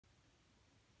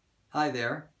Hi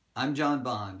there, I'm John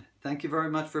Bond. Thank you very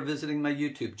much for visiting my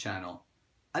YouTube channel.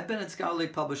 I've been at scholarly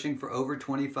publishing for over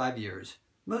 25 years,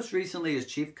 most recently as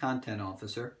Chief Content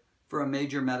Officer for a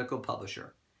major medical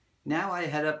publisher. Now I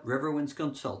head up Riverwinds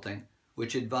Consulting,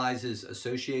 which advises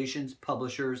associations,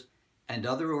 publishers, and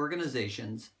other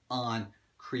organizations on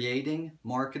creating,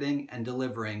 marketing, and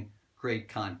delivering great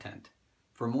content.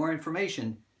 For more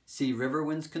information, see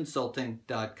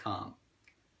riverwindsconsulting.com.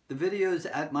 The videos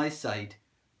at my site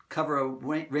cover a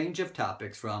range of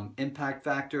topics from impact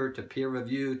factor to peer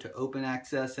review to open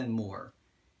access and more.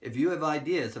 If you have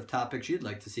ideas of topics you'd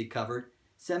like to see covered,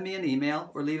 send me an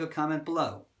email or leave a comment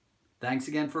below. Thanks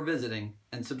again for visiting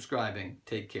and subscribing.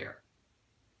 Take care.